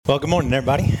Well, good morning,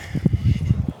 everybody.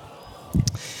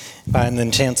 And then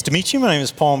chance to meet you. My name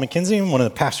is Paul McKenzie. I'm one of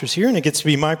the pastors here, and it gets to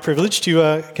be my privilege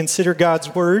to consider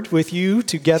God's Word with you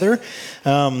together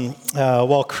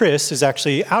while Chris is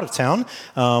actually out of town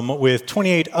with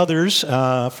 28 others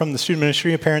from the student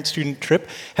ministry, a parent-student trip,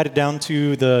 headed down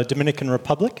to the Dominican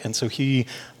Republic. And so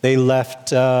they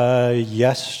left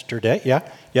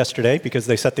yesterday because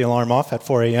they set the alarm off at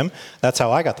 4 a.m. That's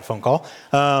how I got the phone call.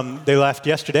 They left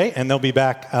yesterday, and they'll be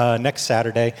back next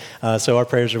Saturday. So our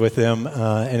prayers are with them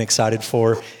and excited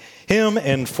for him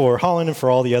and for Holland and for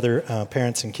all the other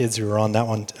parents and kids who are on that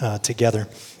one together.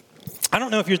 I don't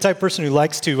know if you're the type of person who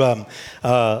likes to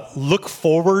look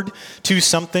forward to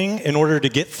something in order to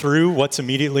get through what's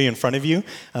immediately in front of you.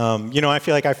 I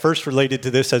feel like I first related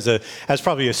to this as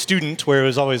probably a student, where it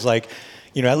was always like,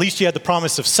 at least you had the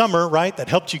promise of summer, right? That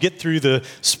helped you get through the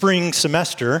spring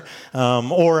semester.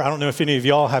 Or I don't know if any of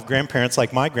y'all have grandparents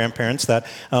like my grandparents that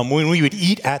when we would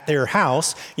eat at their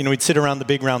house, we'd sit around the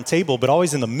big round table, but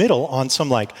always in the middle on some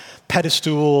like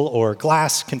pedestal or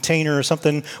glass container or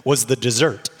something was the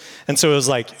dessert. And so it was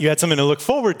like you had something to look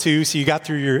forward to, so you had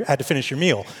to finish your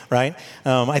meal, right?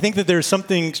 I think that there's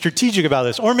something strategic about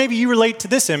this. Or maybe you relate to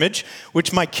this image,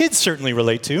 which my kids certainly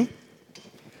relate to.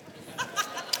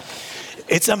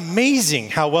 It's amazing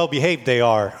how well behaved they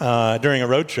are during a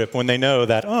road trip when they know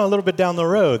that, a little bit down the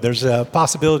road, there's a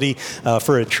possibility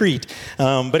for a treat.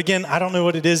 But again, I don't know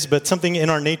what it is, but something in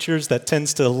our natures that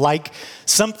tends to like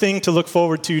something to look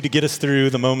forward to get us through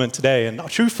the moment today. And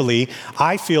truthfully,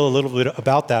 I feel a little bit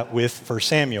about that with 1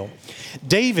 Samuel.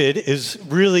 David is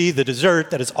really the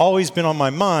dessert that has always been on my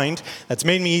mind that's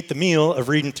made me eat the meal of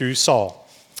reading through Saul.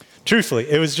 Truthfully,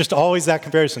 it was just always that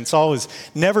comparison. Saul was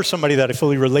never somebody that I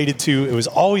fully related to. It was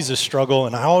always a struggle,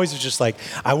 and I always was just like,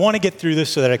 I want to get through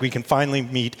this so that we can finally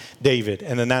meet David,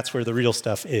 and then that's where the real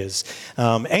stuff is.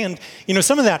 And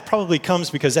some of that probably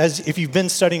comes because if you've been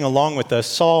studying along with us,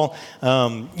 Saul,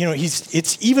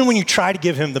 it's even when you try to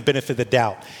give him the benefit of the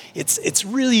doubt, it's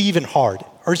really even hard,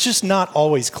 or it's just not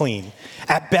always clean.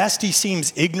 At best, he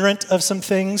seems ignorant of some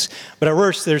things, but at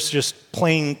worst, there's just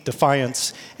plain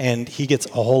defiance, and he gets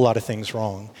a whole lot of things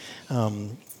wrong.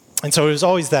 And so it was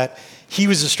always that he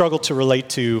was a struggle to relate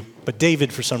to, but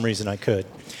David, for some reason, I could.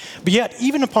 But yet,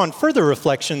 even upon further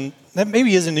reflection, that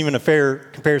maybe isn't even a fair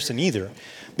comparison either,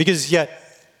 because yet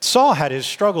Saul had his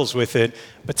struggles with it,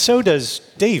 but so does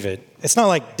David. It's not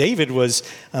like David was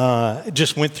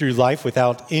just went through life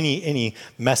without any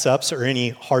mess-ups or any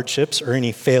hardships or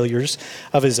any failures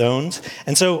of his own.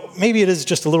 And so maybe it is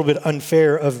just a little bit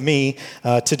unfair of me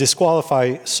to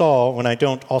disqualify Saul when I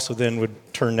don't also then would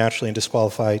turn naturally and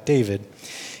disqualify David.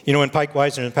 When Pike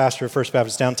Weisner, the pastor of First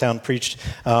Baptist Downtown, preached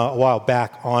a while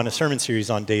back on a sermon series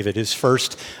on David, his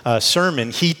first sermon,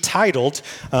 he titled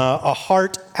A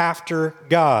Heart After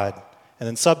God, and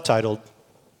then subtitled,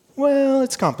 well,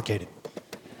 it's complicated.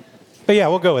 But yeah,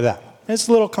 we'll go with that. It's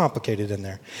a little complicated in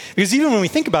there. Because even when we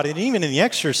think about it, even in the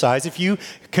exercise, if you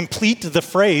complete the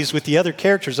phrase with the other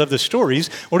characters of the stories,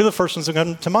 what are the first ones that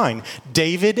come to mind?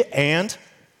 David and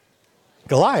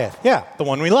Goliath, yeah, the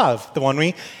one we love, the one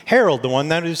we herald, the one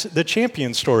that is the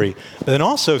champion story. But then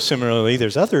also, similarly,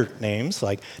 there's other names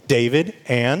like David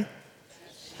and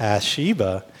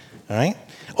Bathsheba, all right?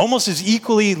 Almost as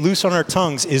equally loose on our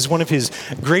tongues is one of his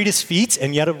greatest feats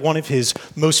and yet one of his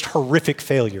most horrific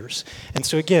failures. And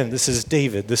so again, this is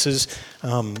David. This is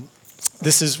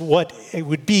what it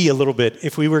would be a little bit.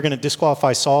 If we were going to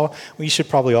disqualify Saul, we should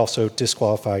probably also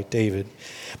disqualify David.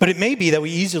 But it may be that we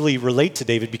easily relate to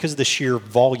David because of the sheer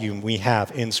volume we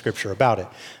have in Scripture about it.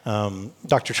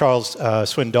 Dr. Charles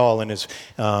Swindoll, in his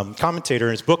commentator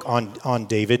in his book on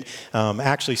David,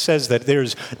 actually says that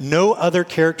there's no other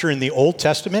character in the Old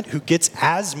Testament who gets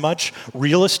as much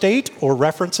real estate or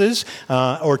references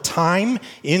or time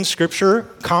in Scripture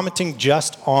commenting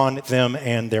just on them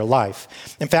and their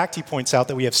life. In fact, he points out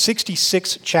that we have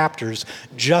 66 chapters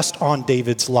just on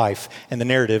David's life and the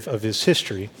narrative of his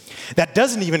history. That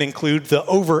doesn't even include the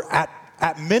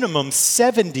at minimum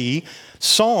 70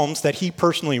 Psalms that he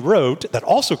personally wrote that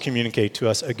also communicate to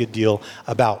us a good deal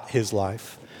about his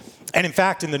life. And in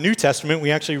fact, in the New Testament,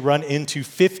 we actually run into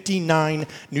 59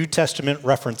 New Testament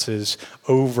references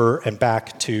over and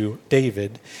back to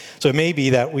David. So it may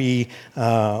be that we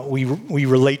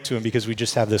relate to him because we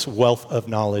just have this wealth of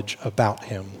knowledge about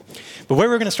him. But where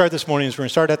we're going to start this morning is we're going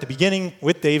to start at the beginning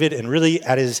with David and really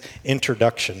at his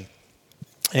introduction.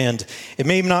 And it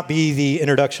may not be the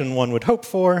introduction one would hope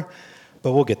for,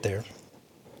 but we'll get there.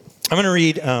 I'm going to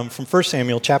read from 1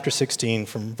 Samuel chapter 16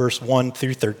 from verse 1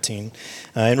 through 13.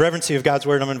 In reverency of God's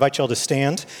word, I'm going to invite you all to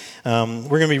stand. We're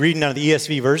going to be reading out of the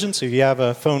ESV version, so if you have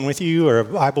a phone with you or a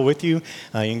Bible with you, you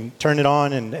can turn it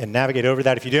on and navigate over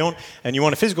that. If you don't, and you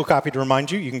want a physical copy to remind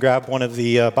you, you can grab one of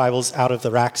the Bibles out of the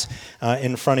racks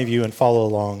in front of you and follow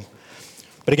along.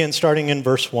 But again, starting in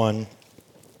verse 1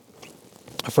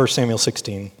 of 1 Samuel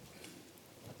 16.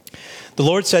 The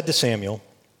Lord said to Samuel,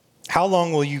 "How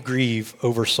long will you grieve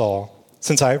over Saul,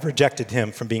 since I have rejected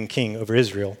him from being king over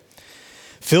Israel?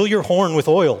 Fill your horn with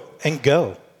oil and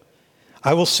go.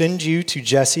 I will send you to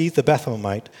Jesse the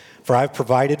Bethlehemite, for I have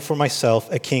provided for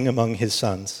myself a king among his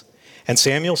sons." And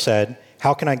Samuel said,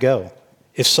 "How can I go?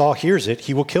 If Saul hears it,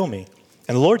 he will kill me."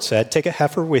 And the Lord said, "Take a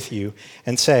heifer with you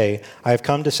and say, 'I have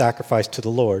come to sacrifice to the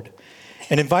Lord.'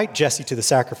 And invite Jesse to the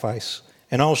sacrifice,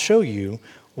 and I will show you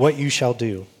what you shall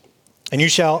do. And you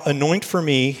shall anoint for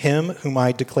me him whom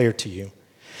I declare to you."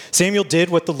 Samuel did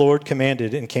what the Lord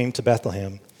commanded and came to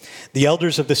Bethlehem. The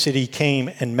elders of the city came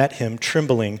and met him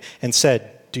trembling and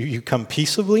said, "Do you come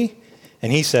peaceably?"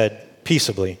 And he said,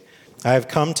 "Peaceably. I have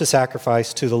come to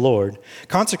sacrifice to the Lord.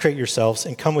 Consecrate yourselves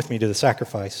and come with me to the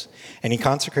sacrifice." And he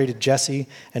consecrated Jesse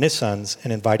and his sons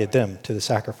and invited them to the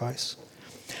sacrifice.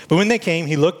 But when they came,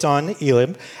 he looked on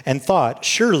Eliab and thought,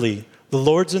 "Surely the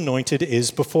Lord's anointed is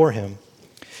before him."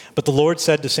 But the Lord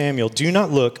said to Samuel, "Do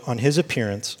not look on his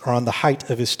appearance or on the height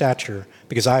of his stature,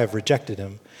 because I have rejected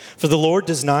him. For the Lord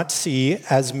does not see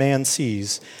as man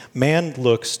sees. Man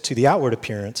looks to the outward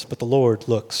appearance, but the Lord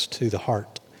looks to the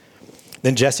heart."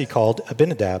 Then Jesse called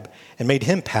Abinadab and made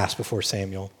him pass before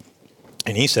Samuel.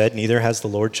 And he said, "Neither has the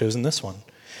Lord chosen this one."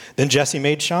 Then Jesse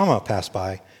made Shammah pass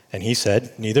by, and he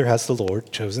said, "Neither has the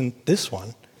Lord chosen this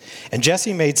one." And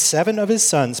Jesse made 7 of his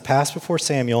sons pass before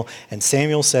Samuel, and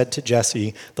Samuel said to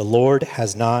Jesse, "The Lord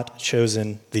has not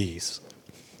chosen these."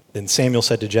 Then Samuel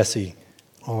said to Jesse,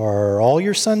 "Are all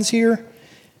your sons here?"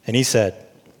 And he said,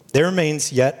 "There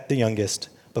remains yet the youngest,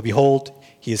 but behold,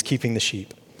 he is keeping the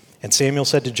sheep." And Samuel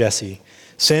said to Jesse,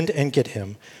 "Send and get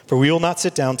him, for we will not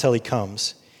sit down till he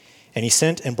comes." And he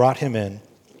sent and brought him in.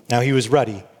 Now he was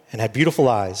ruddy and had beautiful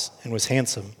eyes and was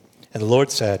handsome. And the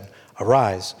Lord said,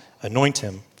 "Arise, anoint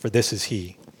him, for this is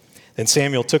he." Then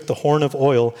Samuel took the horn of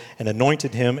oil and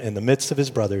anointed him in the midst of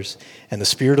his brothers, and the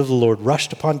Spirit of the Lord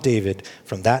rushed upon David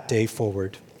from that day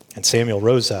forward. And Samuel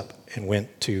rose up and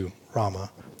went to Ramah.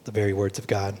 The very words of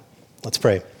God. Let's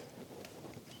pray.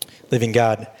 Living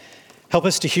God, help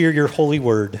us to hear your holy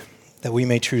word, that we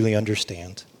may truly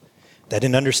understand, that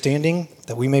in understanding,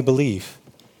 that we may believe,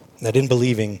 that in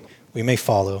believing, we may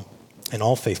follow in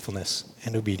all faithfulness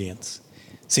and obedience,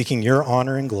 seeking your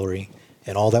honor and glory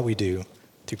in all that we do,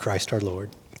 through Christ our Lord.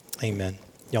 Amen.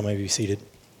 Y'all may be seated.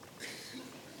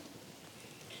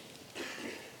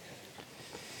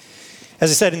 As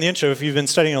I said in the intro, if you've been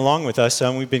studying along with us,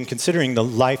 we've been considering the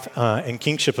life and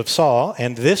kingship of Saul,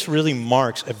 and this really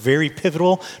marks a very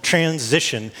pivotal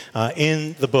transition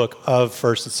in the book of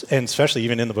First, and especially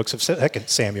even in the books of Second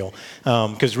Samuel.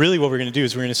 Because really what we're going to do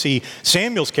is we're going to see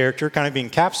Samuel's character kind of being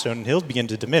capstone, and he'll begin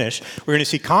to diminish. We're going to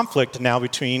see conflict now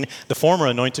between the former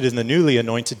anointed and the newly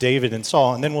anointed David and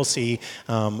Saul, and then we'll see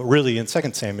really in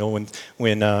Second Samuel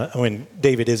when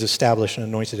David is established and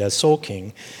anointed as sole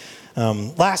king.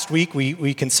 Last week,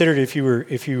 we considered, if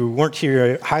you weren't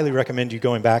here, I highly recommend you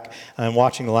going back and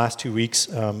watching the last 2 weeks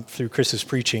through Chris's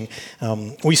preaching.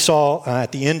 We saw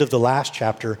at the end of the last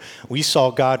chapter, we saw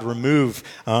God remove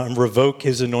and revoke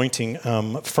his anointing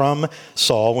from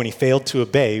Saul when he failed to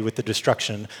obey with the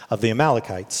destruction of the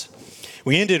Amalekites.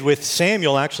 We ended with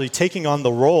Samuel actually taking on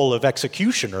the role of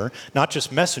executioner, not just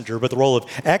messenger, but the role of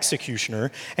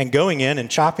executioner, and going in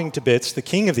and chopping to bits the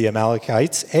king of the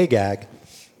Amalekites, Agag.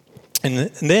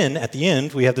 And then, at the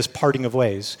end, we have this parting of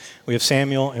ways. We have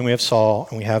Samuel and we have Saul,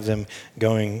 and we have them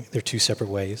going their 2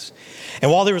 separate ways. And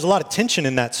while there was a lot of tension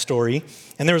in that story,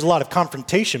 and there was a lot of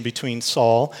confrontation between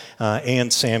Saul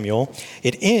and Samuel,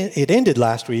 it ended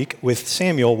last week with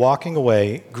Samuel walking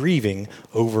away, grieving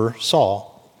over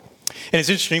Saul. And it's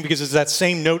interesting because it's that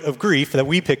same note of grief that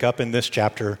we pick up in this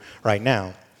chapter right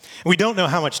now. We don't know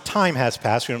how much time has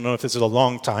passed. We don't know if this is a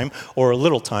long time or a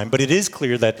little time, but it is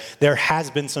clear that there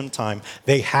has been some time.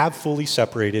 They have fully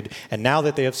separated, and now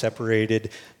that they have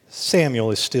separated, Samuel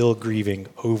is still grieving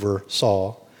over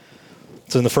Saul.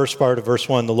 So in the first part of verse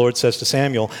 1, the Lord says to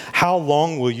Samuel, "How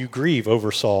long will you grieve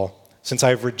over Saul, since I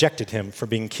have rejected him from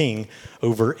being king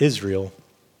over Israel?"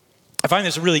 I find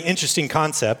this a really interesting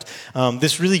concept.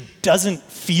 This really doesn't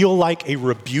feel like a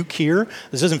rebuke here.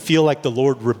 This doesn't feel like the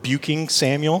Lord rebuking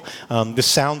Samuel. This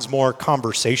sounds more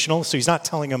conversational. So he's not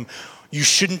telling him, you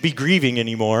shouldn't be grieving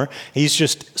anymore. He's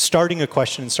just starting a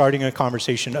question, starting a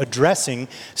conversation, addressing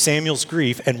Samuel's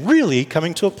grief, and really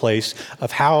coming to a place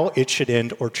of how it should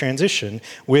end or transition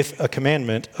with a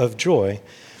commandment of joy.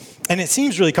 And it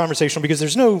seems really conversational because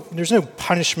there's no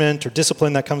punishment or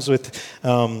discipline that comes with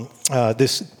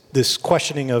this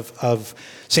questioning of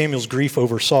Samuel's grief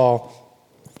over Saul.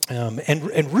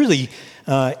 And really,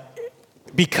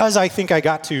 because I think I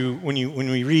got to, when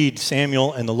we read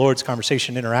Samuel and the Lord's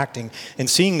conversation interacting and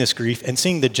seeing this grief and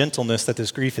seeing the gentleness that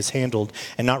this grief is handled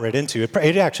and not read into,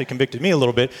 it actually convicted me a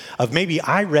little bit of maybe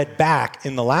I read back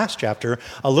in the last chapter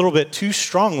a little bit too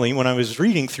strongly when I was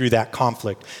reading through that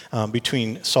conflict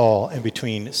between Saul and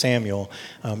between Samuel.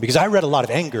 Because I read a lot of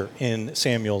anger in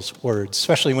Samuel's words,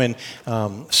 especially when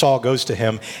Saul goes to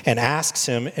him and asks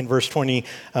him in verse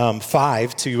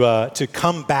 25 to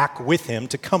come back with him,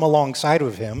 to come alongside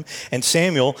of him. And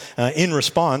Samuel, in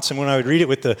response, and when I would read it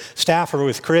with the staff or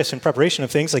with Chris in preparation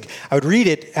of things, like I would read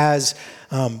it as,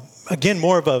 again,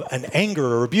 more of an anger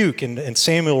or rebuke. And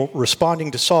Samuel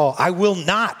responding to Saul, I will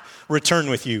not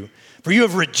return with you, for you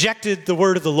have rejected the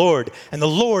word of the Lord, and the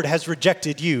Lord has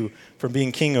rejected you from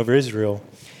being king over Israel.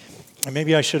 And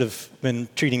maybe I should have been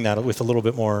treating that with a little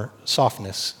bit more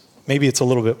softness. Maybe it's a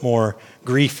little bit more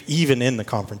grief even in the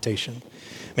confrontation.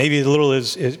 Maybe it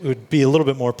would be a little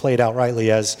bit more played out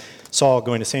rightly as Saul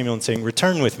going to Samuel and saying,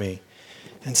 return with me.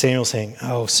 And Samuel saying,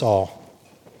 oh, Saul,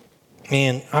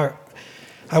 man,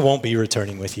 I won't be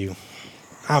returning with you.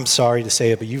 I'm sorry to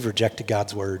say it, but you've rejected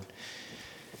God's word.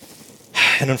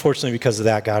 And unfortunately, because of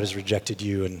that, God has rejected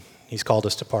you, and he's called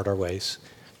us to part our ways.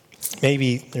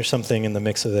 Maybe there's something in the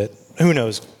mix of it. Who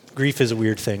knows? Grief is a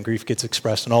weird thing. Grief gets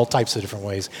expressed in all types of different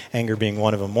ways, anger being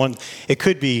one of them. It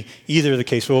could be either the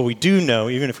case. Well, we do know,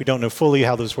 even if we don't know fully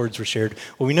how those words were shared,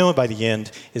 what we know by the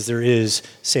end is there is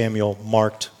Samuel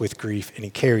marked with grief, and he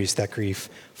carries that grief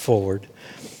forward.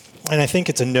 And I think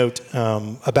it's a note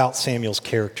about Samuel's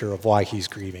character of why he's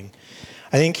grieving.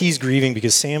 I think he's grieving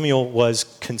because Samuel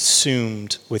was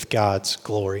consumed with God's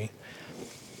glory.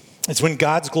 It's when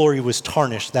God's glory was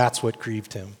tarnished, that's what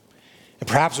grieved him. And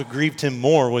perhaps what grieved him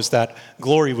more was that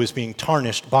glory was being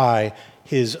tarnished by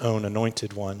his own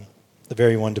anointed one, the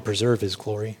very one to preserve his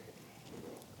glory.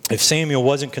 If Samuel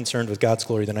wasn't concerned with God's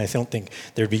glory, then I don't think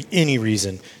there'd be any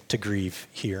reason to grieve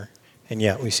here. And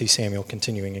yet we see Samuel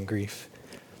continuing in grief.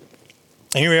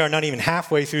 And here we are, not even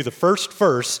halfway through the first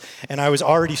verse, and I was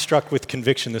already struck with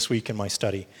conviction this week in my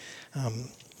study.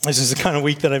 This is the kind of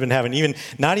week that I've been having,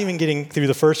 not even getting through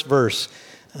the first verse.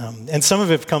 And some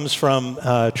of it comes from,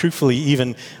 truthfully,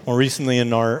 even more recently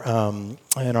in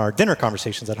our dinner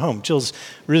conversations at home. Jill's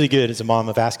really good as a mom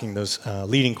of asking those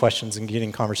leading questions and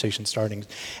getting conversations starting.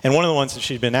 And one of the ones that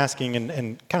she'd been asking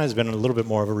and kind of has been a little bit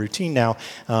more of a routine now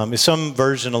is some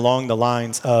version along the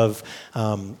lines of,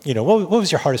 what was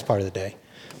your hardest part of the day?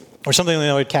 Or something that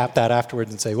I would cap that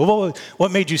afterwards and say, well,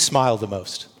 what made you smile the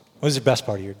most? What was the best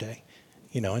part of your day?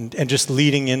 And just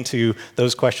leading into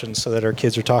those questions so that our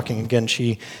kids are talking. Again,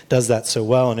 she does that so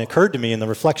well. And it occurred to me in the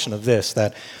reflection of this,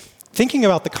 that thinking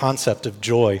about the concept of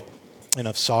joy and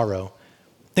of sorrow,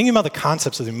 thinking about the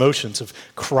concepts of the emotions of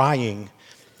crying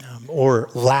or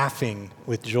laughing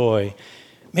with joy,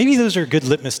 maybe those are good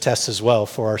litmus tests as well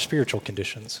for our spiritual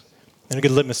conditions and a good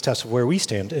litmus test of where we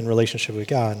stand in relationship with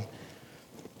God.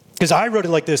 Because I wrote it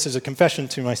like this as a confession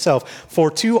to myself. For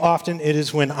too often it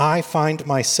is when I find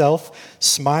myself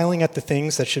smiling at the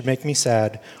things that should make me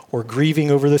sad or grieving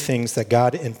over the things that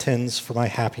God intends for my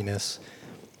happiness.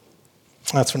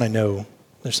 That's when I know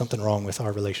there's something wrong with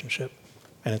our relationship,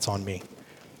 and it's on me.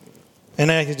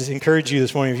 And I just encourage you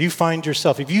this morning, if you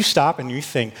stop and you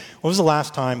think, when was the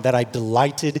last time that I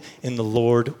delighted in the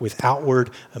Lord with outward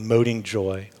emoting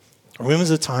joy? Or when was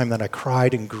the time that I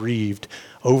cried and grieved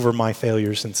over my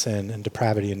failures and sin and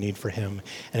depravity and need for him?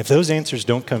 And if those answers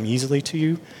don't come easily to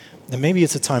you, then maybe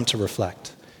it's a time to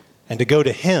reflect and to go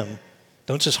to him.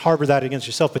 Don't just harbor that against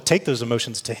yourself, but take those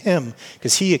emotions to him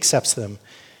because he accepts them,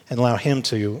 and allow him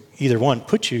to either one,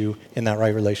 put you in that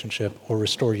right relationship or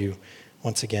restore you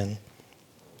once again.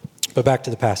 But back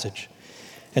to the passage.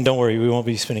 And don't worry, we won't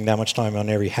be spending that much time on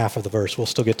every half of the verse. We'll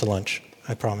still get to lunch,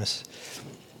 I promise.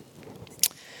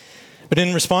 But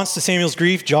in response to Samuel's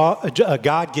grief,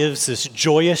 God gives this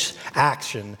joyous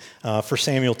action for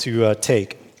Samuel to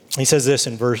take. He says this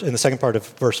in the second part of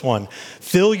verse 1.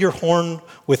 Fill your horn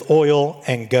with oil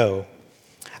and go.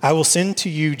 I will send to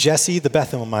you Jesse the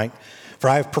Bethlehemite, for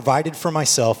I have provided for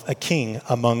myself a king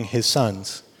among his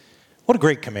sons. What a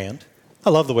great command. I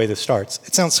love the way this starts.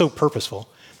 It sounds so purposeful.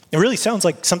 It really sounds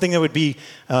like something that would be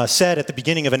said at the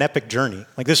beginning of an epic journey.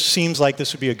 Like this seems like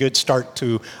this would be a good start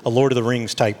to a Lord of the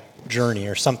Rings type journey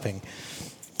or something.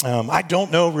 I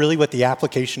don't know really what the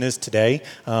application is today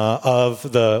of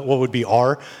what would be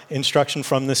our instruction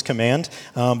from this command.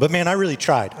 But man, I really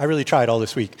tried. I really tried all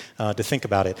this week to think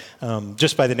about it.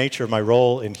 Just by the nature of my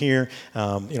role in here,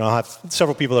 I'll have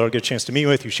several people that I'll get a chance to meet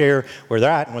with who share where they're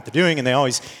at and what they're doing, and they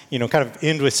always, kind of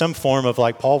end with some form of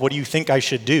like, Paul, what do you think I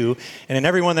should do? And in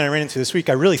every one that I ran into this week,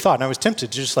 I really thought, and I was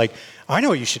tempted to just like, I know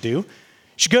what you should do. You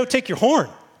should go take your horn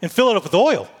and fill it up with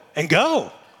oil and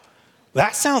go.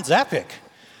 That sounds epic.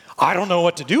 I don't know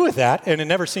what to do with that, and it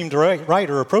never seemed right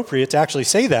or appropriate to actually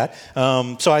say that.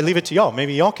 So I leave it to y'all.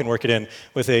 Maybe y'all can work it in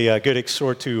with a good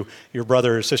exhort to your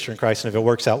brother or sister in Christ, and if it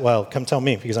works out well, come tell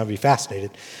me, because I'd be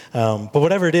fascinated. But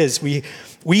whatever it is,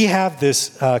 we have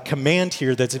this command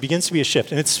here that begins to be a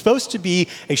shift, and it's supposed to be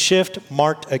a shift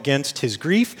marked against his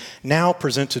grief, now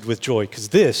presented with joy, because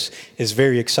this is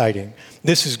very exciting.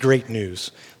 This is great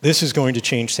news. This is going to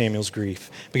change Samuel's grief,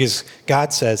 because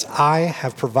God says, I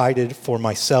have provided for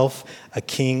myself a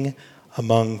king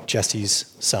among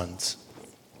Jesse's sons.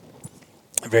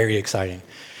 Very exciting.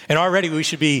 And already we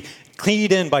should be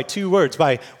keyed in by two words.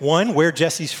 By one, where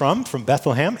Jesse's from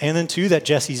Bethlehem, and then two, that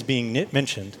Jesse's being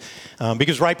mentioned.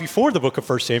 Because right before the book of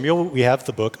 1 Samuel, we have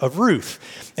the book of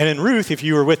Ruth. And in Ruth, if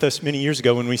you were with us many years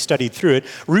ago when we studied through it,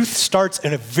 Ruth starts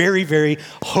in a very, very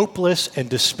hopeless and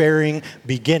despairing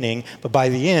beginning. But by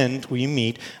the end, we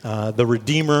meet the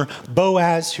Redeemer,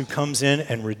 Boaz, who comes in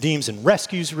and redeems and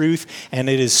rescues Ruth. And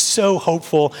it is so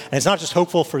hopeful. And it's not just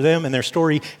hopeful for them and their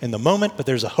story in the moment, but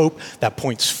there's a hope that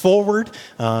points forward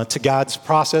to God's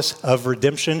process of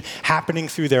redemption happening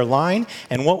through their line.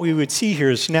 And what we would see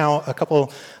here is now a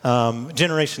couple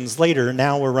generations later,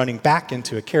 now we're running back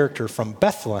into a character from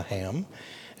Bethlehem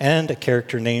and a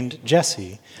character named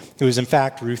Jesse, who is in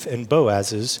fact Ruth and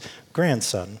Boaz's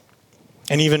grandson.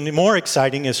 And even more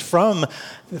exciting is from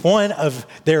one of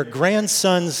their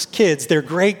grandson's kids, their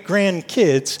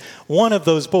great-grandkids, one of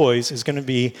those boys is going to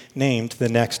be named the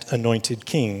next anointed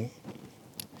king.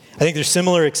 I think there's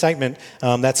similar excitement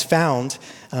that's found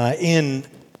in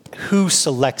who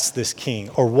selects this king,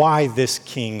 or why this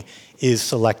king is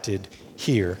selected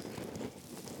here.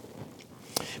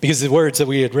 Because the words that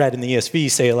we had read in the ESV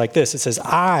say it like this. It says,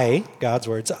 I, God's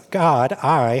words, God,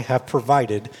 I have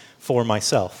provided for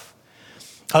myself.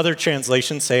 Other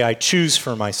translations say, I choose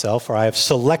for myself, or I have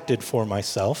selected for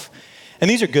myself.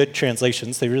 And these are good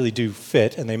translations. They really do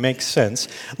fit, and they make sense.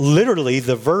 Literally,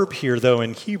 the verb here, though,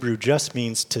 in Hebrew just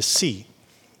means to see.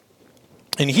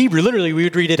 In Hebrew, literally, we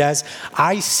would read it as,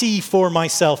 I see for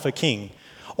myself a king,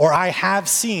 or I have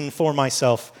seen for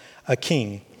myself a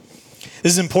king.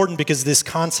 This is important because this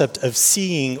concept of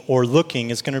seeing or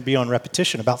looking is going to be on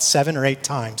repetition about 7 or 8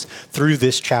 times through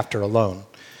this chapter alone.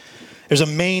 There's a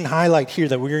main highlight here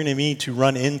that we're going to need to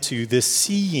run into this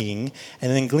seeing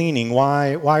and then gleaning.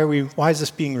 Why is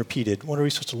this being repeated? What are we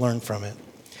supposed to learn from it?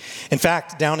 In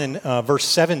fact, down in verse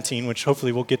 17, which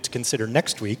hopefully we'll get to consider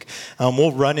next week,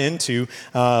 we'll run into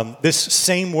this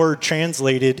same word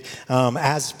translated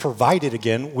as provided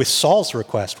again with Saul's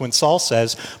request. When Saul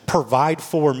says, provide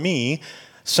for me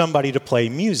somebody to play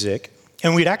music.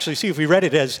 And we'd actually see, if we read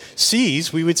it as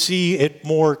sees, we would see it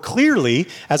more clearly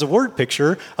as a word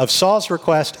picture of Saul's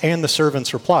request and the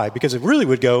servant's reply, because it really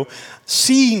would go,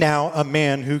 see now a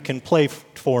man who can play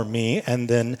for me, and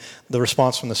then the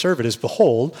response from the servant is,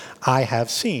 behold, I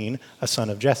have seen a son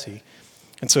of Jesse.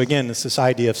 And so again, it's this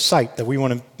idea of sight that we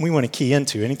want to key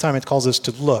into. Anytime it calls us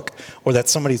to look, or that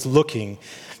somebody's looking,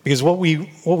 because what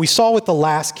we saw with the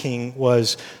last king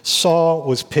was Saul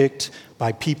was picked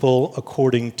by people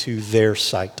according to their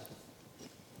sight.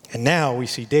 And now we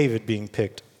see David being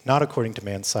picked, not according to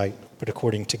man's sight, but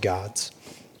according to God's.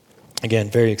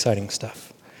 Again, very exciting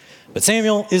stuff. But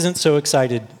Samuel isn't so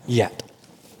excited yet.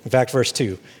 In fact, verse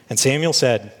 2, and Samuel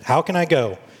said, how can I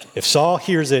go? If Saul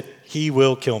hears it, he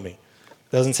will kill me.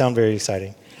 Doesn't sound very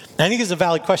exciting. And I think it's a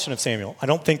valid question of Samuel. I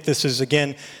don't think this is,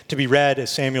 again, to be read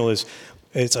as Samuel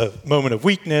it's a moment of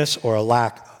weakness or a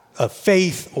lack of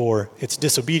faith, or it's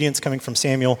disobedience coming from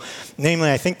Samuel.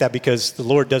 Namely, I think that because the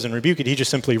Lord doesn't rebuke it, he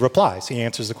just simply replies. He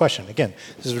answers the question. Again,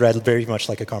 this is read very much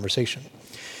like a conversation.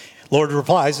 Lord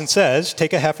replies and says,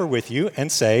 take a heifer with you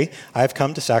and say, I have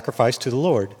come to sacrifice to the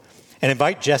Lord. And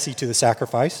invite Jesse to the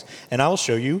sacrifice, and I will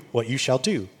show you what you shall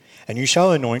do. And you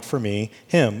shall anoint for me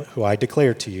him who I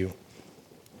declare to you.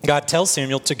 God tells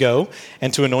Samuel to go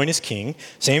and to anoint his king.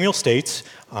 Samuel states,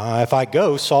 if I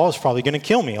go, Saul is probably going to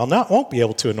kill me. Won't be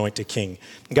able to anoint a king.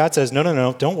 And God says,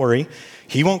 no, don't worry.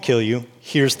 He won't kill you.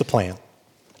 Here's the plan.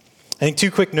 I think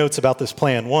 2 quick notes about this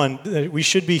plan. One, we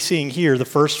should be seeing here the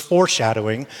first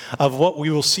foreshadowing of what we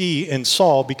will see in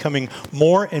Saul becoming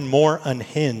more and more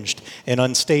unhinged and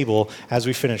unstable as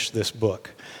we finish this book.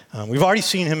 We've already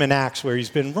seen him in Acts where he's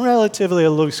been relatively a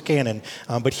loose cannon,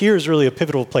 but here is really a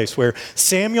pivotal place where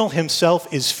Samuel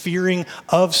himself is fearing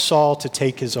of Saul to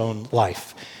take his own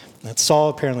life. That Saul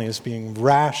apparently is being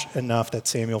rash enough that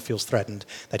Samuel feels threatened,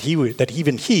 that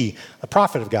even he, a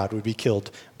prophet of God, would be killed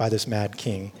by this mad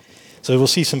king. So we'll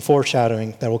see some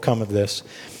foreshadowing that will come of this.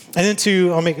 And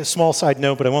then I'll make a small side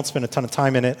note, but I won't spend a ton of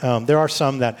time in it. There are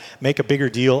some that make a bigger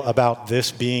deal about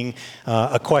this being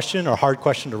a question or hard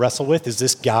question to wrestle with. Is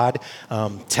this God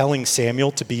telling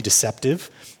Samuel to be deceptive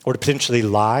or to potentially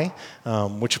lie,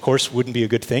 which of course wouldn't be a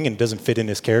good thing and doesn't fit in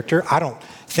his character? I don't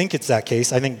think it's that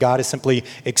case. I think God is simply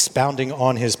expounding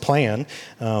on his plan.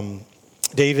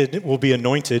 David will be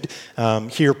anointed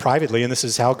here privately, and this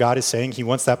is how God is saying he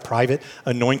wants that private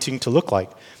anointing to look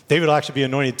like. David will actually be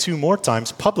anointed 2 more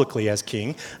times publicly as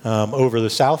king over the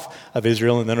south of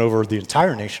Israel and then over the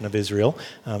entire nation of Israel,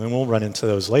 and we'll run into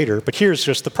those later. But here's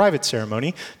just the private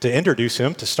ceremony to introduce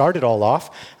him, to start it all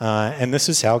off, and this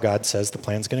is how God says the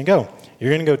plan's going to go.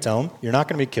 You're going to go tell him, you're not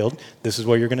going to be killed, this is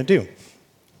what you're going to do.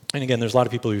 And again, there's a lot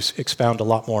of people who expound a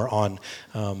lot more on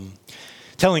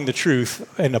telling the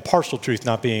truth and a partial truth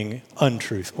not being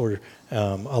untruth or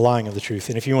a lying of the truth.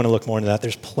 And if you want to look more into that,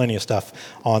 there's plenty of stuff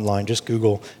online. Just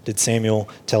Google, did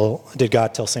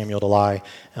God tell Samuel to lie?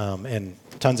 And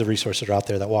tons of resources are out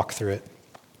there that walk through it.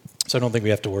 So I don't think we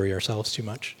have to worry ourselves too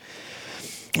much.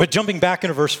 But jumping back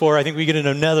into verse 4, I think we get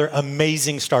another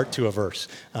amazing start to a verse.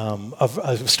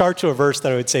 A start to a verse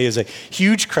that I would say is a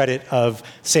huge credit of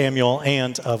Samuel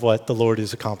and of what the Lord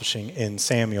is accomplishing in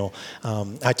Samuel.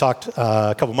 I talked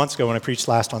a couple months ago when I preached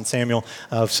last on Samuel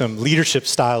of some leadership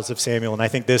styles of Samuel, and I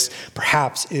think this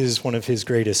perhaps is one of his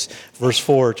greatest. Verse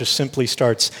 4 just simply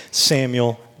starts,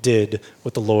 Samuel did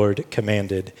what the Lord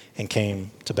commanded and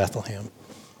came to Bethlehem.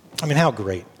 I mean, how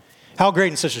great. How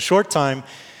great in such a short time.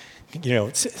 You know,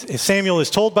 if Samuel is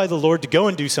told by the Lord to go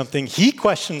and do something, he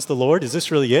questions the Lord, is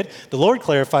this really it? The Lord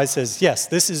clarifies, says, yes,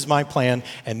 this is my plan.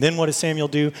 And then what does Samuel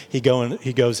do? He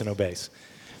goes and obeys.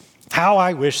 How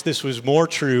I wish this was more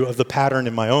true of the pattern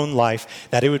in my own life,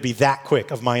 that it would be that quick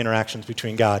of my interactions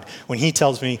between God. When he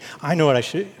tells me, I know what I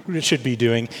should be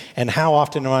doing, and how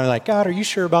often am I like, God, are you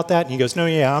sure about that? And he goes, no,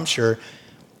 yeah, I'm sure.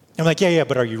 I'm like, yeah,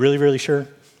 but are you really, really sure?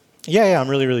 Yeah, I'm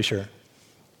really, really sure.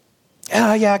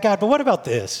 Yeah, God, but what about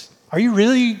this? Are you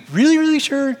really, really, really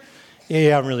sure?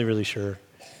 Yeah, I'm really, really sure.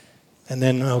 And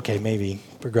then, okay, maybe,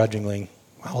 begrudgingly,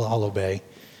 I'll obey.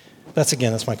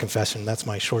 That's my confession. That's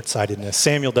my short-sightedness.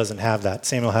 Samuel doesn't have that.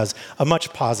 Samuel has a much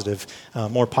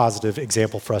more positive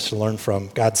example for us to learn from.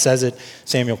 God says it,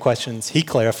 Samuel questions, he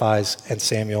clarifies, and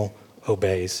Samuel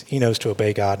obeys. He knows to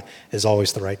obey God is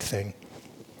always the right thing.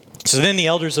 So then the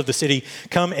elders of the city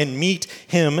come and meet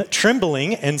him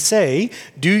trembling and say,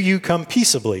 do you come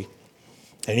peaceably?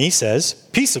 And he says,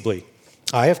 peaceably,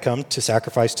 I have come to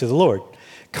sacrifice to the Lord.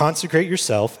 Consecrate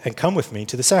yourself and come with me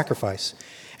to the sacrifice.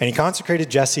 And he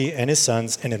consecrated Jesse and his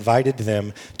sons and invited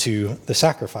them to the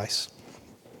sacrifice.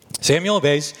 Samuel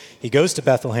obeys. He goes to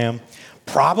Bethlehem,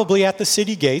 probably at the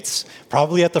city gates,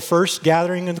 probably at the first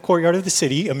gathering in the courtyard of the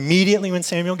city. Immediately when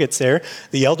Samuel gets there,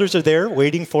 the elders are there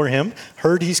waiting for him,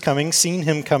 heard he's coming, seen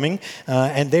him coming,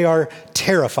 and they are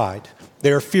terrified.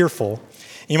 They are fearful.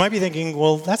 You might be thinking,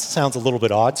 well, that sounds a little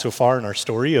bit odd so far in our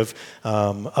story of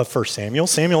 1 Samuel.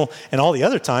 Samuel, and all the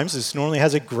other times, normally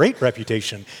has a great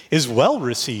reputation, is well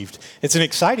received. It's an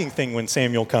exciting thing when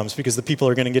Samuel comes because the people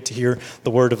are going to get to hear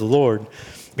the word of the Lord.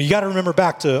 But you got to remember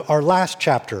back to our last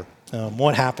chapter,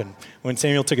 what happened when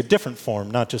Samuel took a different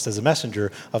form, not just as a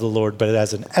messenger of the Lord, but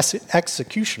as an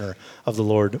executioner of the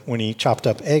Lord when he chopped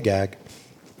up Agag.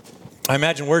 I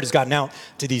imagine word has gotten out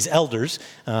to these elders,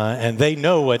 and they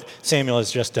know what Samuel has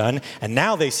just done. And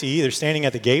now they're standing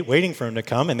at the gate waiting for him to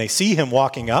come, and they see him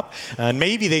walking up. And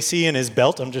maybe they see in his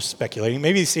belt, I'm just speculating,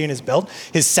 maybe they see in his belt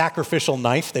his sacrificial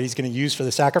knife that he's going to use for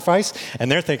the sacrifice.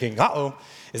 And they're thinking, uh-oh,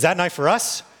 is that knife for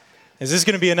us? Is this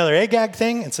going to be another Agag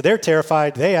thing? And so they're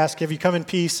terrified. They ask, have you come in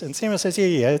peace? And Samuel says,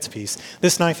 yeah, it's peace.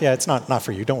 This knife, yeah, it's not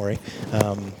for you. Don't worry.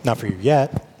 Not for you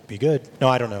yet. Be good. No,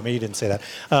 I don't know. Maybe he didn't say that.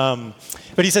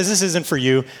 But he says, this isn't for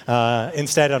you.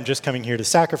 Instead, I'm just coming here to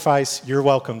sacrifice. You're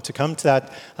welcome to come to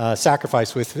that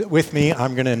sacrifice with me.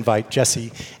 I'm going to invite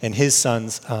Jesse and his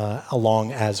sons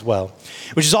along as well,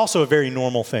 which is also a very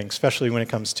normal thing, especially when it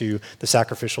comes to the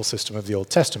sacrificial system of the Old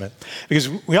Testament. Because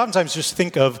we oftentimes just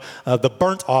think of the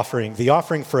burnt offering, the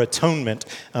offering for atonement,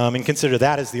 and consider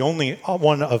that as the only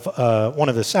one of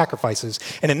the sacrifices.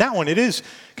 And in that one, it is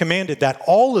commanded that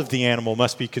all of the animal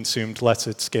must be consumed, lest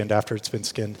it's skinned after it's been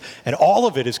skinned, and all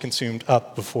of it is consumed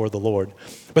up before the Lord.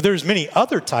 But there's many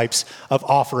other types of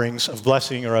offerings of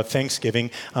blessing or of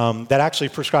thanksgiving that actually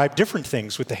prescribe different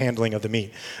things with the handling of the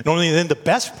meat. And only then the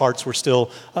best parts were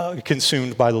still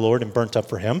consumed by the Lord and burnt up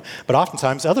for him, but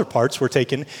oftentimes other parts were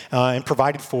taken and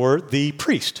provided for the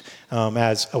priest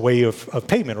as a way of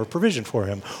payment or provision for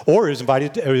him. Or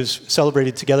it was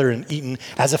celebrated together and eaten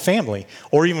as a family,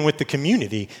 or even with the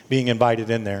community being invited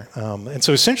in there. And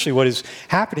so essentially what is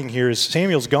happening here is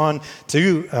Samuel's gone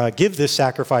to give this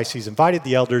sacrifice. He's invited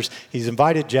the elders, he's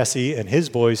invited Jesse and his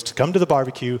boys to come to the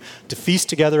barbecue, to feast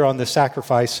together on this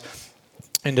sacrifice,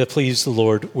 and to please the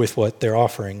Lord with what they're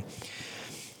offering.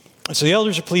 So the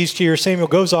elders are pleased here. Samuel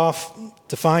goes off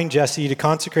to find Jesse, to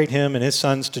consecrate him and his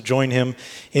sons to join him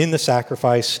in the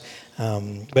sacrifice.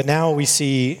 But now we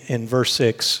see in verse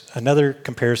 6 another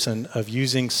comparison of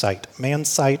using sight, man's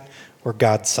sight or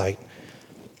God's sight.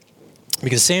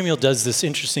 Because Samuel does this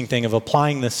interesting thing of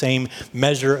applying the same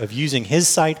measure of using his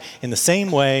sight in the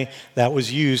same way that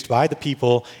was used by the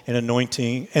people in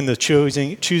anointing, in the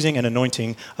choosing and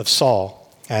anointing of Saul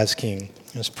as king,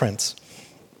 as prince.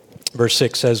 Verse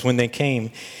 6 says, when they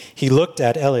came, he looked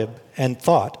at Eliab and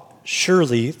thought,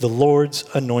 surely the Lord's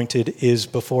anointed is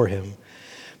before him.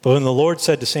 But when the Lord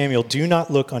said to Samuel, do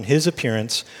not look on his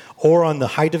appearance or on the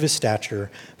height of his stature,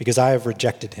 because I have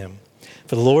rejected him.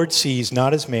 For the Lord sees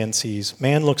not as man sees.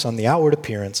 Man looks on the outward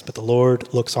appearance, but the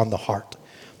Lord looks on the heart.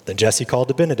 Then Jesse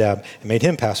called Abinadab and made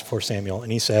him pass before Samuel,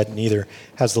 and he said, neither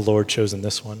has the Lord chosen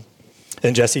this one.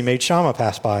 Then Jesse made Shammah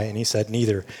pass by, and he said,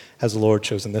 neither has the Lord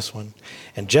chosen this one.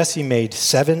 And Jesse made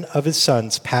 7 of his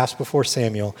sons pass before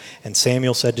Samuel, and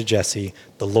Samuel said to Jesse,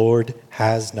 the Lord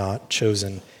has not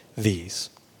chosen these.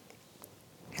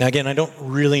 Now, again, I don't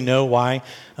really know why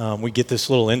we get this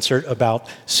little insert about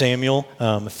Samuel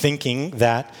thinking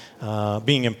that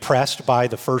being impressed by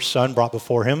the first son brought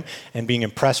before him and being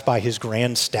impressed by his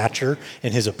grand stature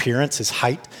and his appearance, his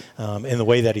height, and the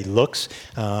way that he looks.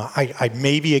 I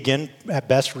maybe, again, at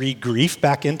best read grief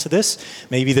back into this.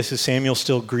 Maybe this is Samuel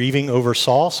still grieving over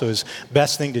Saul, so his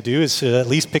best thing to do is to at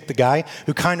least pick the guy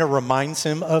who kind of reminds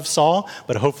him of Saul,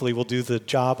 but hopefully will do the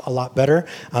job a lot better.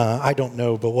 I don't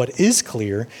know, but what is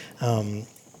clear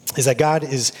is that God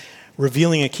is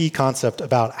revealing a key concept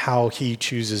about how he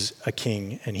chooses a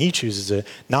king, and he chooses it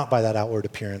not by that outward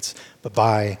appearance, but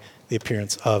by the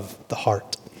appearance of the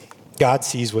heart. God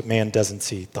sees what man doesn't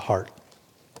see, the heart.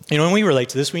 You know, when we relate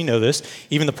to this, we know this.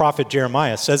 Even the prophet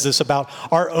Jeremiah says this about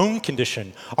our own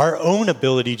condition, our own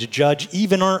ability to judge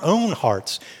even our own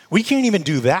hearts. We can't even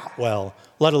do that well,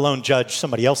 let alone judge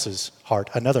somebody else's heart,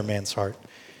 another man's heart.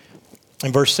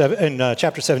 In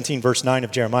chapter 17, verse 9 of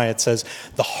Jeremiah, it says,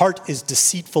 the heart is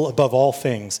deceitful above all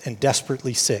things and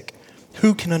desperately sick.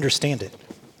 Who can understand it?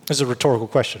 This is a rhetorical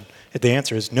question. The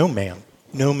answer is no man.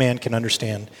 No man can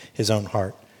understand his own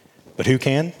heart. But who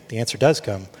can? The answer does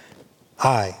come.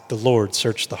 I, the Lord,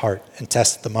 search the heart and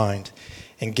test the mind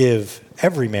and give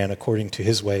every man according to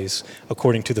his ways,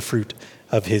 according to the fruit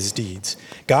of his deeds.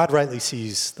 God rightly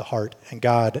sees the heart, and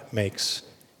God makes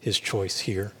his choice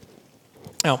here.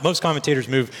 Now, most commentators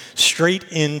move straight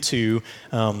into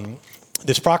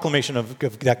this proclamation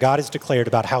that God has declared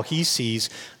about how he sees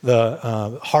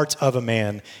the hearts of a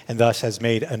man and thus has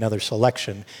made another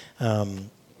selection.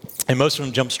 And most of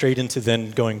them jump straight into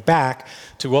then going back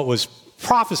to what was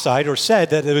prophesied or said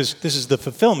that this is the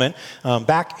fulfillment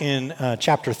back in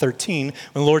chapter 13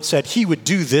 when the Lord said he would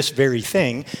do this very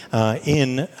thing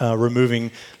in removing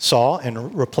Saul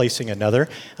and replacing another.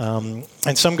 And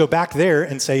some go back there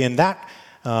and say in that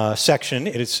section,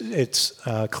 it's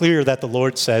clear that the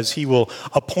Lord says he will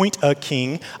appoint a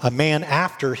king, a man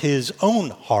after his own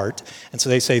heart. And so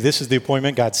they say this is the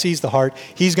appointment. God sees the heart.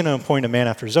 He's going to appoint a man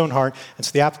after his own heart. And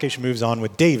so the application moves on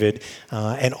with David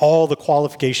and all the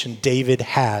qualification David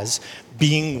has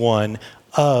being one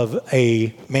of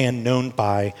a man known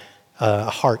by a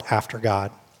heart after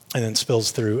God, and then spills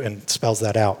through and spells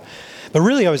that out. But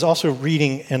really, I was also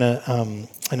reading in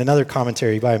another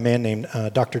commentary by a man named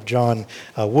Dr. John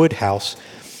Woodhouse.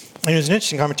 And it was an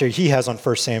interesting commentary he has on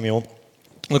 1 Samuel,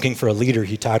 Looking for a Leader,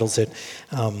 he titles it,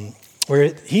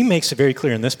 where he makes it very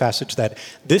clear in this passage that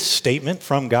this statement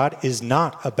from God is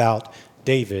not about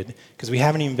David, because we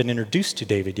haven't even been introduced to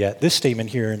David yet. This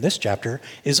statement here in this chapter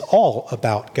is all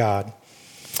about God.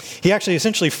 He actually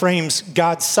essentially frames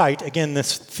God's sight, again,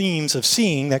 this themes of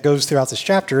seeing that goes throughout this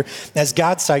chapter, as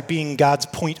God's sight being God's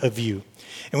point of view.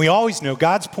 And we always know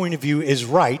God's point of view is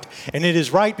right, and it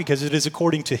is right because it is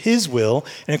according to his will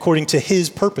and according to his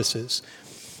purposes.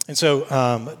 And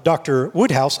so Dr.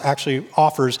 Woodhouse actually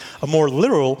offers a more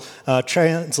literal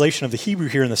translation of the Hebrew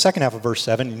here in the second half of verse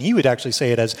 7, and he would actually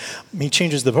say it as, he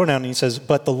changes the pronoun and he says,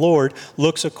 but the Lord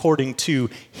looks according to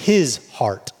his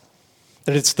heart.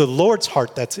 That it's the Lord's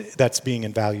heart that's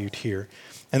being valued here.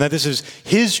 And that this is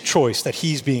his choice that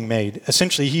he's being made.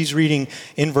 Essentially, he's reading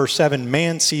in verse 7,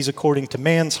 man sees according to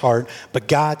man's heart, but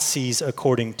God sees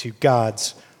according to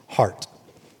God's heart.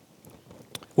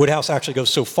 Woodhouse actually goes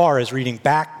so far as reading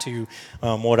back to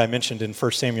what I mentioned in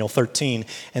 1 Samuel 13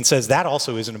 and says that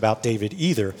also isn't about David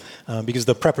either, because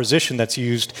the preposition that's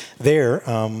used there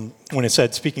when it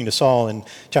said, speaking to Saul in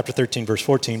chapter 13, verse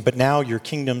 14, but now your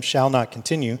kingdom shall not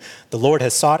continue. The Lord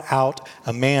has sought out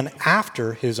a man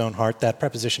after his own heart. That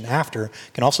preposition after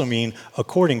can also mean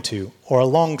according to or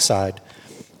alongside.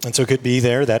 And so it could be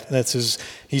there that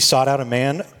he sought out a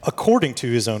man according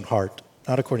to his own heart,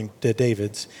 not according to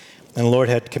David's. And the Lord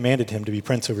had commanded him to be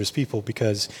prince over his people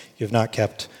because you have not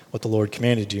kept what the Lord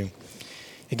commanded you.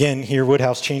 Again, here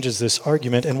Woodhouse changes this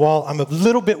argument, and while I'm a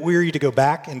little bit weary to go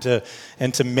back and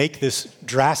to make this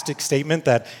drastic statement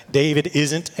that David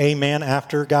isn't a man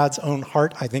after God's own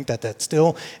heart, I think that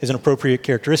still is an appropriate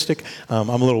characteristic. I'm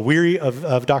a little weary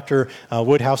of Dr.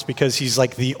 Woodhouse because he's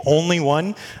like the only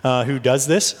one who does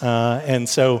this, and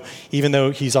so even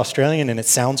though he's Australian and it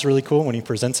sounds really cool when he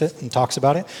presents it and talks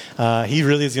about it, he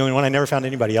really is the only one. I never found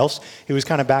anybody else who was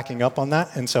kind of backing up on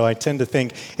that, and so I tend to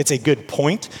think it's a good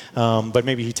point, but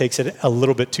maybe he takes it a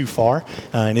little bit too far,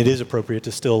 and it is appropriate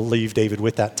to still leave David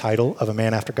with that title of a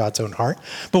man after God's own heart.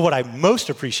 But what I most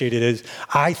appreciated is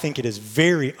I think it is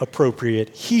very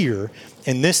appropriate here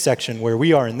in this section where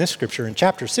we are in this scripture in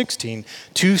chapter 16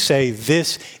 to say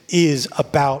this is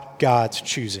about God's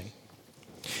choosing.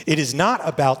 It is not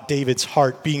about David's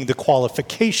heart being the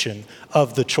qualification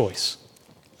of the choice.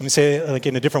 Let me say it like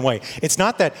in a different way. It's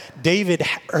not that David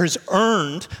has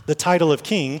earned the title of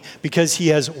king because he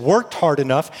has worked hard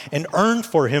enough and earned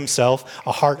for himself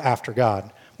a heart after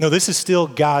God. No, this is still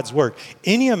God's work.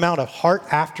 Any amount of heart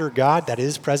after God that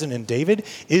is present in David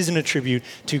is an attribute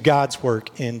to God's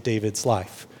work in David's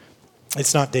life.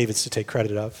 It's not David's to take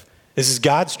credit of. This is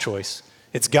God's choice.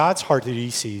 It's God's heart that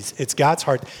he sees. It's God's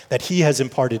heart that he has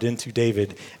imparted into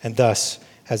David and thus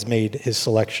has made his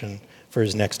selection for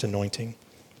his next anointing.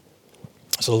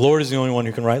 So the Lord is the only one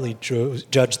who can rightly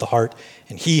judge the heart,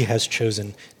 and he has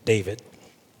chosen David.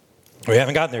 We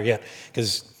haven't gotten there yet,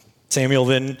 because Samuel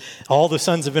then, all the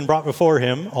sons have been brought before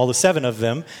him, all the 7 of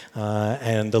them,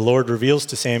 and the Lord reveals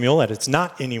to Samuel that it's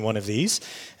not any one of these.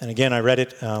 And again, I read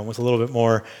it with a little bit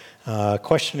more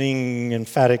questioning,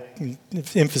 emphatic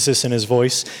emphasis in his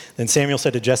voice. Then Samuel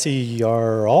said to Jesse,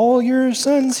 are all your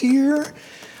sons here?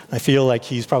 I feel like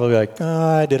he's probably like,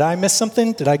 did I miss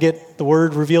something? Did I get the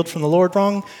word revealed from the Lord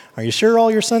wrong? Are you sure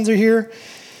all your sons are here?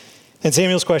 And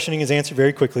Samuel's questioning is answered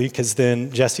very quickly because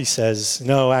then Jesse says,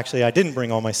 no, actually, I didn't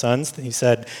bring all my sons. He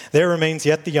said, there remains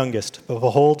yet the youngest, but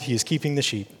behold, he is keeping the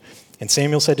sheep. And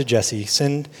Samuel said to Jesse,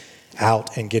 send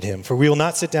out and get him, for we will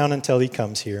not sit down until he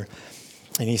comes here.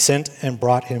 And he sent and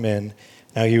brought him in.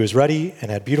 Now he was ruddy and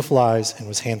had beautiful eyes and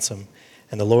was handsome.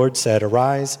 And the Lord said,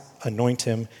 arise, anoint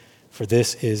him, for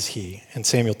this is he. And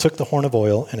Samuel took the horn of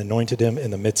oil and anointed him in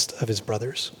the midst of his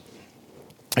brothers.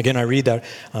 Again, I read that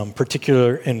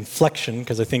particular inflection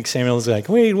because I think Samuel is like,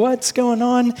 wait, what's going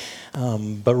on?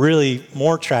 But really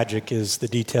more tragic is the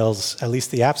details, at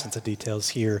least the absence of details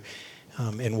here,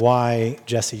 in why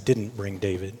Jesse didn't bring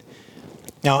David.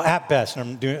 Now, at best,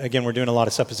 and we're doing a lot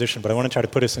of supposition, but I want to try to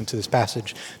put us into this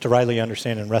passage to rightly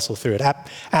understand and wrestle through it.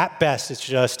 At best, it's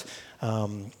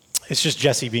just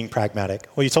Jesse being pragmatic.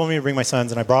 Well, you told me to bring my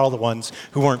sons, and I brought all the ones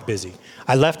who weren't busy.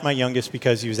 I left my youngest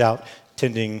because he was out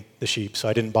tending the sheep, so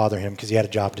I didn't bother him because he had a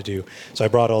job to do. So I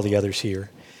brought all the others here.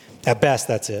 At best,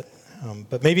 that's it.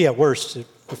 But maybe at worst, it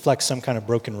reflects some kind of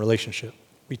broken relationship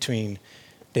between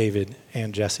David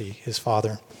and Jesse, his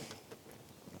father.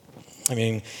 I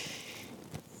mean,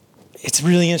 it's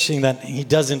really interesting that he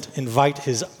doesn't invite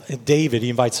David, he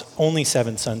invites only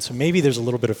 7 sons, so maybe there's a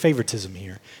little bit of favoritism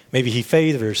here. Maybe he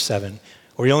favors 7,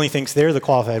 or he only thinks they're the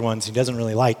qualified ones. He doesn't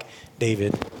really like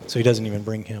David, so he doesn't even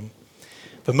bring him.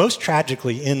 But most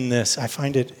tragically in this, I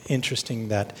find it interesting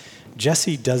that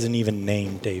Jesse doesn't even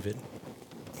name David.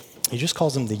 He just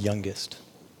calls him the youngest.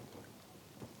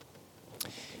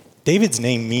 David's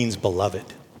name means beloved.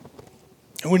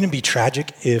 Wouldn't it be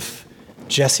tragic if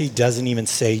Jesse doesn't even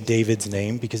say David's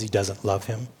name because he doesn't love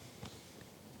him?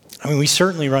 I mean, we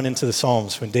certainly run into the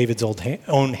Psalms when David's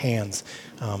own hands,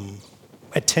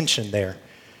 a tension there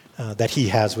that he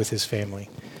has with his family.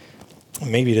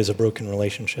 Maybe it is a broken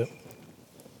relationship.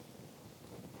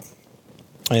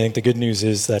 I think the good news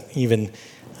is that even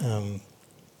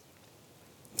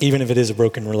even if it is a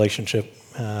broken relationship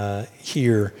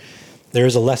here, there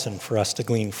is a lesson for us to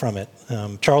glean from it.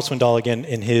 Charles Swindoll, again,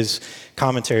 in his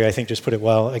commentary, I think just put it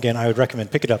well. Again, I would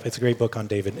recommend, pick it up. It's a great book on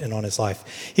David and on his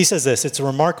life. He says this, "It's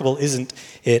remarkable, isn't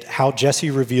it, how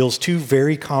Jesse reveals two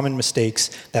very common mistakes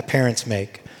that parents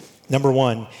make. Number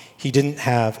one, he didn't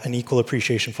have an equal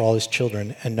appreciation for all his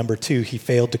children. And number two, he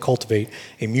failed to cultivate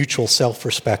a mutual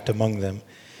self-respect among them.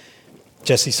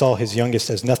 Jesse saw his youngest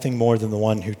as nothing more than the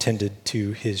one who tended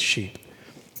to his sheep."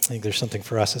 I think there's something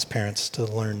for us as parents to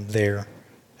learn there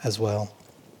as well.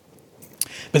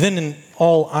 But then in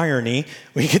all irony,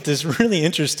 we get this really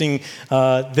interesting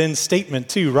then statement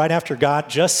too, right after God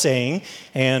just saying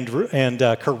and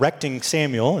correcting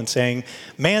Samuel and saying,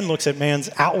 man looks at man's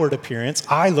outward appearance,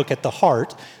 I look at the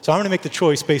heart. So I'm going to make the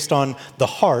choice based on the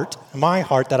heart, my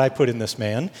heart that I put in this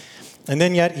man. And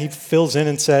then yet he fills in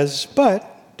and says,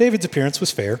 but David's appearance was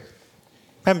fair,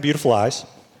 having beautiful eyes,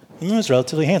 and he was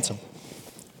relatively handsome.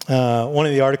 One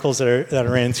of the articles that I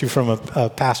ran into from a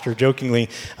pastor jokingly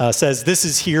says, this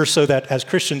is here so that as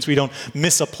Christians we don't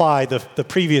misapply the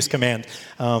previous command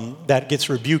that gets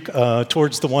rebuke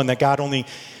towards the one that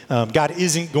God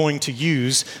isn't going to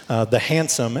use the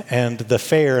handsome and the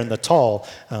fair and the tall.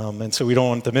 And so we don't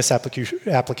want the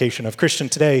misapplication of Christian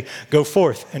today, go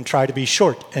forth and try to be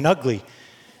short and ugly,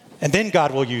 and then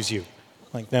God will use you.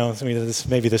 Like, no,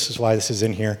 maybe this is why this is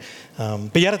in here.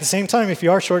 But yet at the same time, if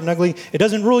you are short and ugly, it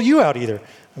doesn't rule you out either,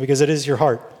 because it is your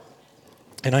heart.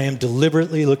 And I am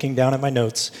deliberately looking down at my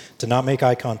notes to not make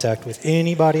eye contact with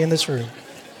anybody in this room.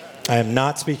 I am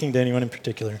not speaking to anyone in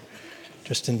particular,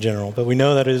 just in general. But we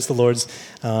know that it is the Lord's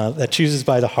that chooses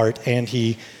by the heart, and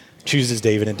he chooses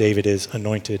David, and David is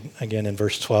anointed, again in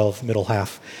verse 12, middle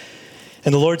half.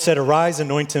 And the Lord said, arise,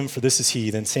 anoint him, for this is he.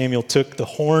 Then Samuel took the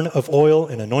horn of oil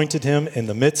and anointed him in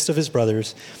the midst of his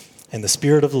brothers. And the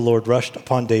Spirit of the Lord rushed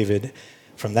upon David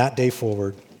from that day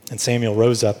forward. And Samuel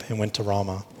rose up and went to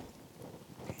Ramah.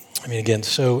 I mean, again,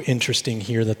 so interesting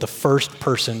here that the first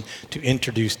person to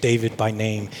introduce David by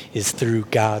name is through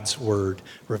God's word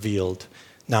revealed,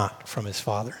 not from his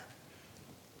father.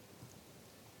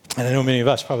 And I know many of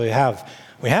us probably have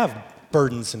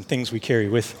burdens and things we carry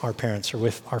with our parents or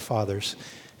with our fathers.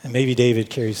 And maybe David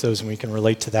carries those and we can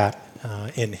relate to that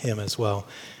in him as well.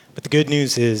 But the good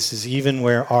news is even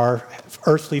where our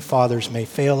earthly fathers may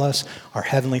fail us, our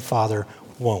heavenly Father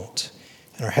won't.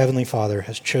 And our heavenly Father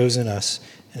has chosen us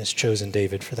and has chosen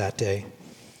David for that day.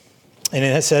 And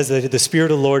it says that the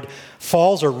Spirit of the Lord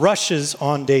falls or rushes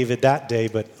on David that day,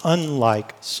 but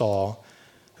unlike Saul,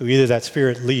 who either that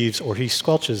Spirit leaves or he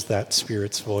squelches that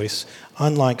Spirit's voice,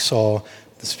 unlike Saul,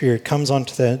 the Spirit comes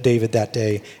onto David that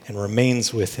day and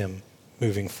remains with him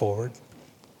moving forward.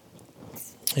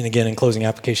 And again, in closing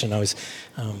application, I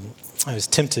was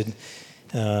tempted,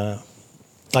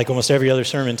 like almost every other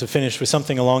sermon, to finish with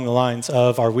something along the lines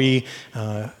of, do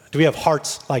we have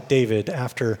hearts like David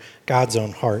after God's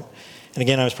own heart? And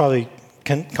again, I was probably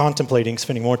contemplating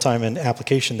spending more time in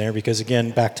application there because, again,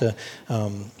 back to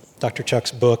Dr.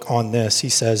 Chuck's book on this, he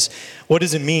says, what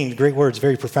does it mean, great words,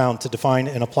 very profound, to define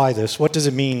and apply this. What does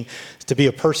it mean to be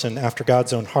a person after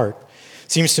God's own heart?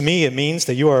 Seems to me it means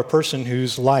that you are a person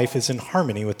whose life is in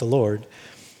harmony with the Lord.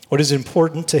 What is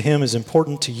important to him is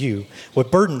important to you.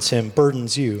 What burdens him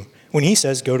burdens you. When he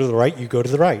says go to the right, you go to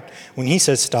the right. When he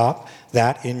says stop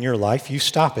that in your life, you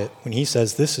stop it. When he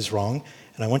says this is wrong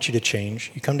and I want you to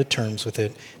change, you come to terms with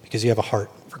it because you have a heart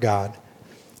for God.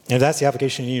 And if that's the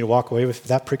application you need to walk away with, if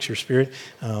that pricks your spirit,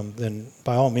 then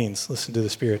by all means, listen to the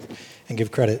Spirit and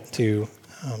give credit to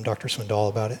Dr. Swindoll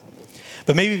about it.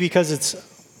 But maybe because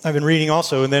I've been reading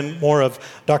also, and then more of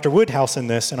Dr. Woodhouse in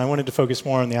this, and I wanted to focus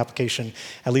more on the application,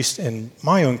 at least in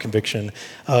my own conviction,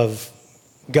 of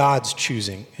God's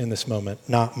choosing in this moment,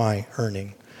 not my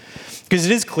earning. Because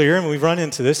it is clear, and we've run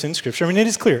into this in Scripture, it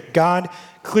is clear. God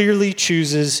clearly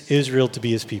chooses Israel to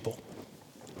be his people.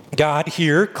 God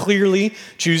here clearly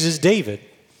chooses David.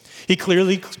 He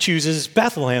clearly chooses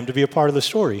Bethlehem to be a part of the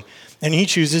story. And he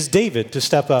chooses David to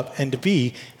step up and to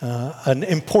be an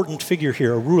important figure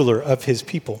here, a ruler of his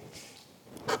people.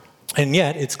 And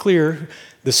yet, it's clear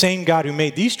the same God who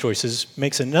made these choices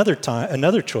makes another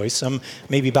choice,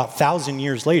 maybe about 1,000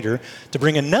 years later, to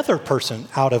bring another person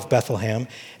out of Bethlehem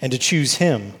and to choose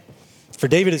him. For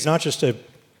David is not just a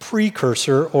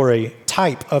precursor or a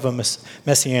type of a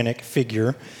messianic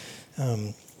figure.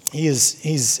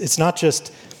 It's not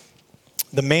just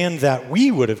the man that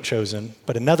we would have chosen,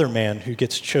 but another man who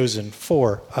gets chosen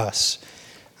for us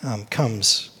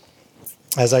comes.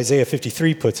 As Isaiah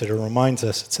 53 puts it, or reminds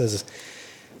us, it says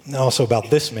also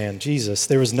about this man, Jesus,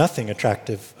 there was nothing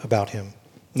attractive about him,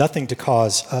 nothing to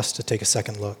cause us to take a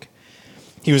second look.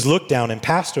 He was looked down and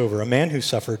passed over, a man who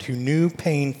suffered, who knew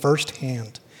pain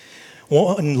firsthand.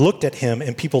 One looked at him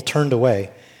and people turned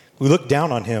away. We looked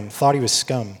down on him, thought he was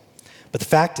scum. But the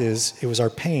fact is, it was our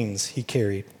pains he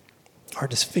carried, our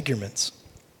disfigurements,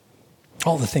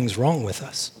 all the things wrong with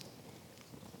us.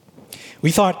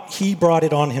 We thought he brought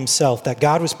it on himself, that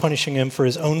God was punishing him for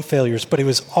his own failures, but it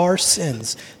was our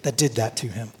sins that did that to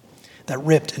him, that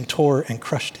ripped and tore and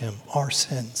crushed him, our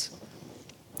sins.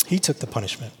 He took the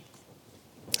punishment,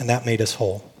 and that made us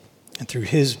whole. And through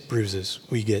his bruises,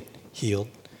 we get healed.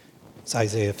 It's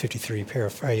Isaiah 53,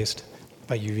 paraphrased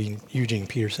by Eugene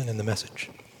Peterson in The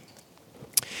Message.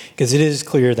 Because it is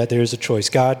clear that there is a choice.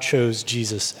 God chose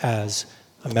Jesus as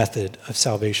a method of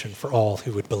salvation for all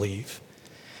who would believe.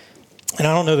 And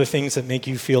I don't know the things that make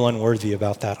you feel unworthy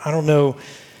about that. I don't know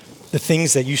the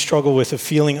things that you struggle with of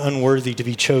feeling unworthy to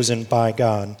be chosen by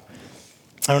God.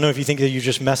 I don't know if you think that you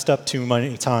just messed up too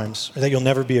many times or that you'll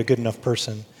never be a good enough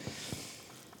person.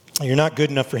 You're not good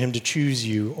enough for him to choose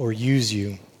you or use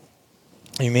you.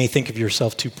 You may think of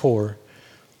yourself too poor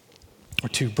or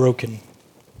too broken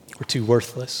or too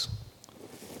worthless.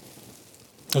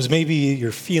 Those may be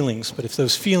your feelings, but if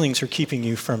those feelings are keeping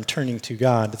you from turning to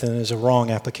God, then there's a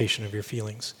wrong application of your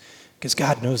feelings, because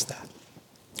God knows that,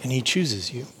 and he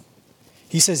chooses you.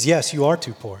 He says, yes, you are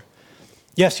too poor.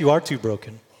 Yes, you are too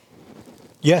broken.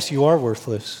 Yes, you are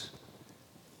worthless,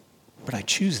 but I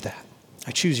choose that.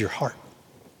 I choose your heart,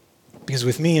 because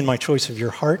with me and my choice of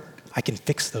your heart, I can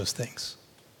fix those things.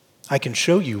 I can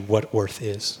show you what worth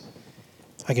is.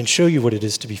 I can show you what it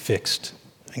is to be fixed.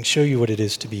 I can show you what it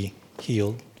is to be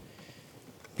healed.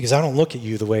 Because I don't look at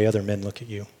you the way other men look at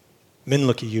you. Men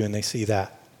look at you and they see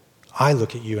that. I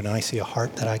look at you and I see a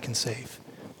heart that I can save.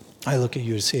 I look at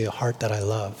you and see a heart that I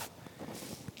love.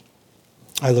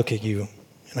 I look at you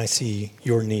and I see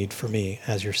your need for me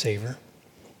as your Savior.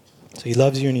 So he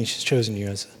loves you and he's chosen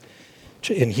you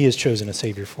and he has chosen a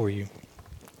Savior for you.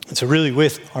 And so really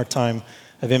with our time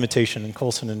of invitation, and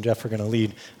Colson and Jeff are going to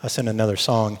lead us in another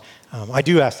song. I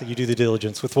do ask that you do the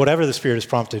diligence with whatever the Spirit has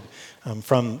prompted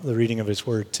from the reading of his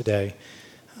word today.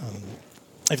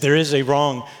 If there is a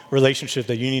wrong relationship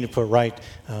that you need to put right,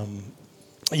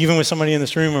 even with somebody in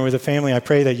this room or with a family, I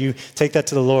pray that you take that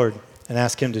to the Lord and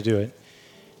ask him to do it.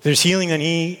 If there's healing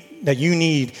that you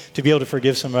need to be able to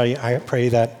forgive somebody, I pray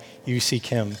that you seek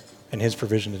him and his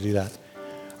provision to do that.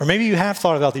 Or maybe you have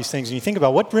thought about these things and you think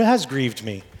about what has grieved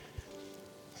me.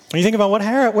 And you think about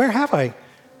where have I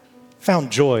found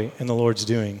joy in the Lord's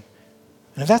doing?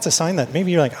 And if that's a sign that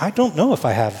maybe you're like, I don't know if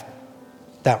I have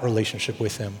that relationship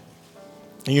with him,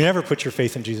 and you never put your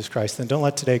faith in Jesus Christ, then don't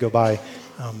let today go by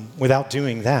without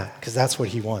doing that, because that's what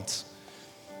he wants.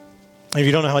 And if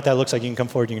you don't know what that looks like, you can come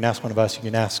forward, you can ask one of us, you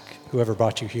can ask whoever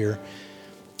brought you here.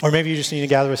 Or maybe you just need to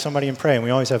gather with somebody and pray, and we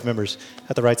always have members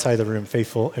at the right side of the room,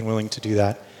 faithful and willing to do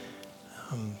that.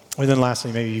 And then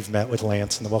lastly, maybe you've met with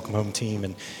Lance and the Welcome Home team,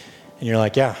 and you're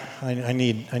like, yeah, I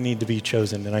need to be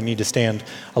chosen, and I need to stand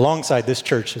alongside this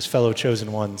church as fellow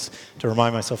chosen ones to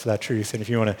remind myself of that truth. And if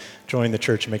you want to join the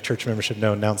church and make church membership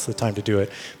known, now's the time to do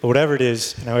it. But whatever it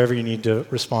is, and however you need to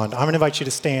respond, I'm going to invite you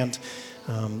to stand.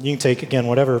 You can take, again,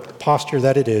 whatever posture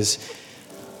that it is.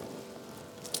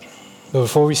 But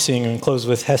before we sing, I'm going to close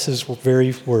with Hesse's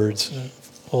very words,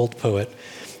 old poet.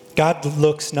 God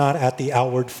looks not at the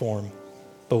outward form,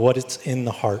 but what is in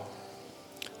the heart.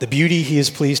 The beauty he is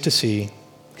pleased to see,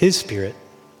 his Spirit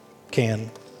can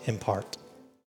impart.